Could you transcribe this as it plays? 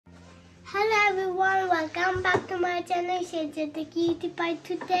Hello everyone, welcome back to my channel Sheza The Cutiepie.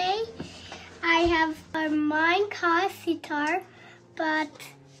 Today I have my car sitter, but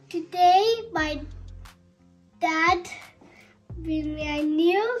today my dad bring me a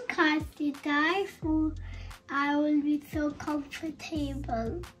new car sitter, so I will be so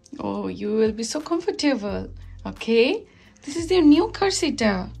comfortable. Oh, you will be so comfortable. Okay, this is your new car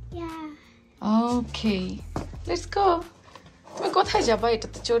sitter. Yeah. Okay, let's go. তুমি কোথায় যাবা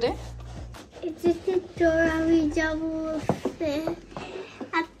এটাতে চড়ে? It's just a door আমি যাবো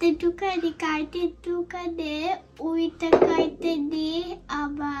আতে টুকারি কাটে টুকারে ওইটা কাটে দিয়ে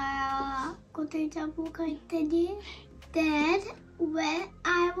আবার কোথায় যাবো কাটে দিয়ে then where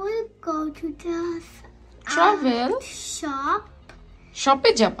I will go to the Travel? shop.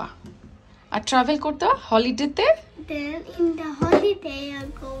 শপে যাবা আর ট্রাভেল করতে হলিডেতে? Then in the holiday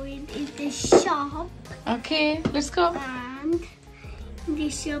I'm going in the shop. Okay, let's go. And the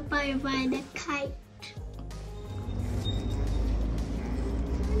shop I buy the kite.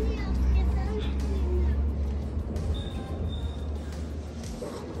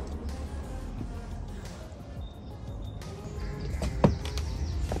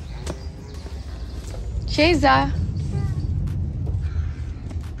 Sheza.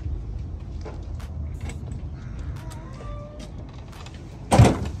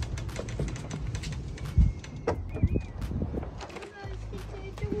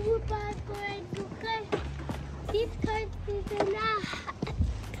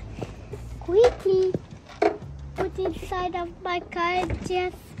 Quickly put inside of my car.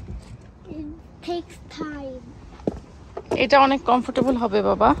 Just it takes time. এটা অনেক comfortable হবে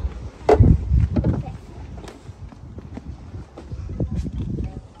বাবা।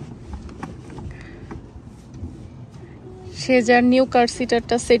 শেজার new car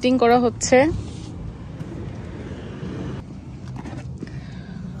সিটারটা setting করা হচ্ছে।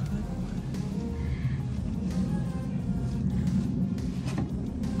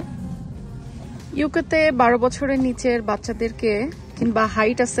 ইউকেতে 12 বছরের নিচের বাচ্চাদেরকে কিংবা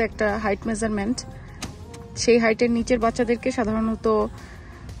হাইট আছে একটা হাইট মেজারমেন্ট, সেই হাইটের নিচের বাচ্চাদেরকে সাধারণত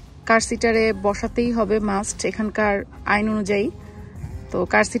কার সিটারে বসাতেই হবে মাস্ট এখানকার আইন অনুযায়ী। তো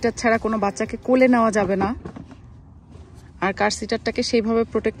কার সিটার ছাড়া কোনো বাচ্চাকে কোলে নেওয়া যাবে না, আর কার সিটারটাকে সেইভাবে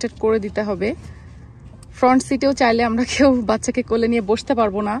প্রোটেক্টেড করে দিতে হবে। ফ্রন্ট সিটেও চাইলে আমরা কেউ বাচ্চাকে কোলে নিয়ে বসতে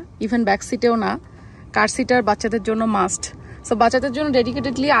পারবো না, ইভেন ব্যাক সিটেও না। কার সিটার বাচ্চাদের জন্য মাস্ট। সো বাচ্চাদের জন্য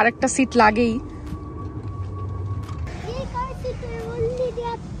ডেডিকেটেডলি আরেকটা সিট লাগেই।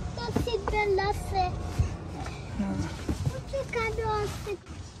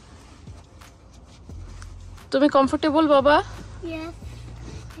 তুমি কমফোর্টেবল বাবা? Yes,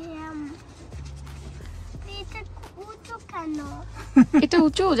 I am. এটা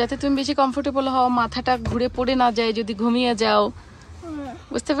উঁচু যাতে তুমি বেশি কমফোর্টেবল হও, মাথাটা ঘুরে পড়ে না যায় যদি ঘুমিয়ে যাও।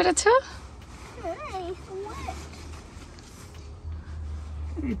 বুঝতে পেরেছো?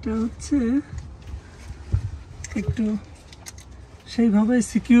 এটা হচ্ছে একটু সেইভাবে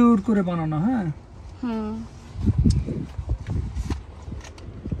সিকিউর করে বানানো। হ্যাঁ,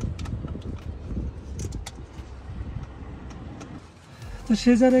 তো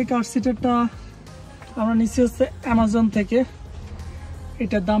শেজার এই কার সিটারটা আমরা নিচ্ছি হচ্ছে অ্যামাজন থেকে।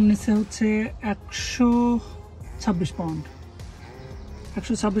 এটার দাম নিচ্ছে হচ্ছে 126 পাউন্ড।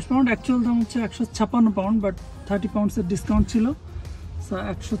 126 পাউন্ড, অ্যাকচুয়াল দাম হচ্ছে 156 পাউন্ড, বাট 30 পাউন্ডসের ডিসকাউন্ট ছিল,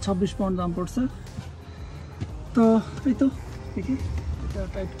 126 পাউন্ড দাম পড়ছে। তো এই তো দেখি এটা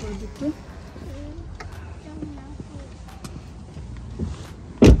টাইট করে দিতে।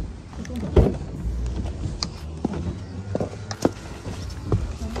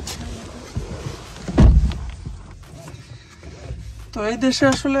 তো এই দেশে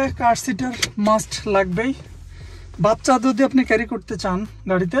আসলে কার সিটার মাস্ট লাগবেই। বাচ্চা যদি আপনি ক্যারি করতে চান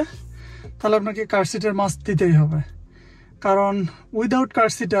গাড়িতে, তাহলে আপনাকে কার সিটার মাস্ট দিতেই হবে, কারণ উইদাউট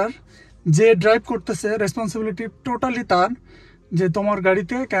কার সিটার যে ড্রাইভ করতেছে রেসপন্সিবিলিটি টোটালি তার, যে তোমার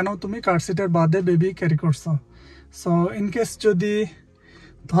গাড়িতে কেন তুমি কার সিটার বাদে বেবি ক্যারি করছো। সো ইনকেস যদি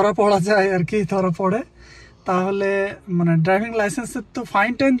ধরা পড়া যায় আর কি, ধরা পড়ে, তাহলে মানে ড্রাইভিং লাইসেন্সের তো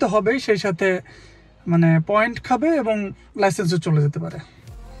ফাইন টাইন তো হবেই, সেই সাথে মানে পয়েন্ট খাবে এবং লাইসেন্সও চলে যেতে পারে।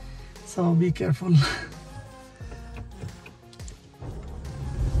 So be careful.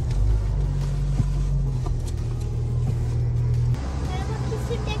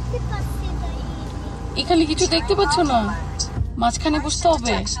 এখানে কিছু দেখতে পাচ্ছ না? মাঝখানে বসতে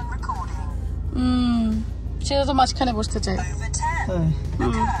হবে। সেটা তো মাঝখানে বসতে চাই।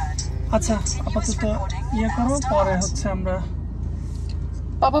 আচ্ছা, আপাতত ইয়ে করো, পরে হচ্ছে আমরা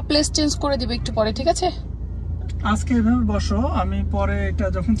বাবা প্লেস চেঞ্জ করে দিবে একটু পরে, ঠিক আছে? আজকে এভাবে বসো, আমি পরে এটা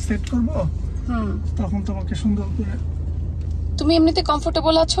যখন সেট করব তখন তোমাকে সুন্দর করে তুমি এমনিতে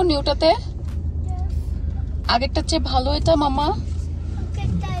কমফোর্টেবল আছো নিউটাতে? আগেরটার চেয়ে ভালো এটা মামা?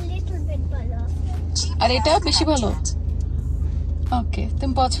 আর এটা বেশি ভালো? ওকে,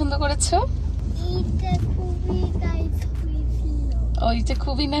 তুমি পছন্দ করেছো? ওইটা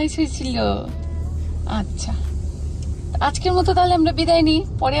খুবই নাইস হয়েছিল। আচ্ছা, আজকের মতো তাহলে আমরা বিদায় নিই,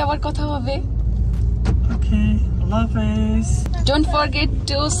 পরে আবার কথা হবে। ওকে, আল্লাহ হাফেজ। Don't forget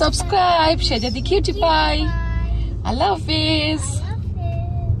to subscribe Sheza The Cutiepie. Allah Hafiz.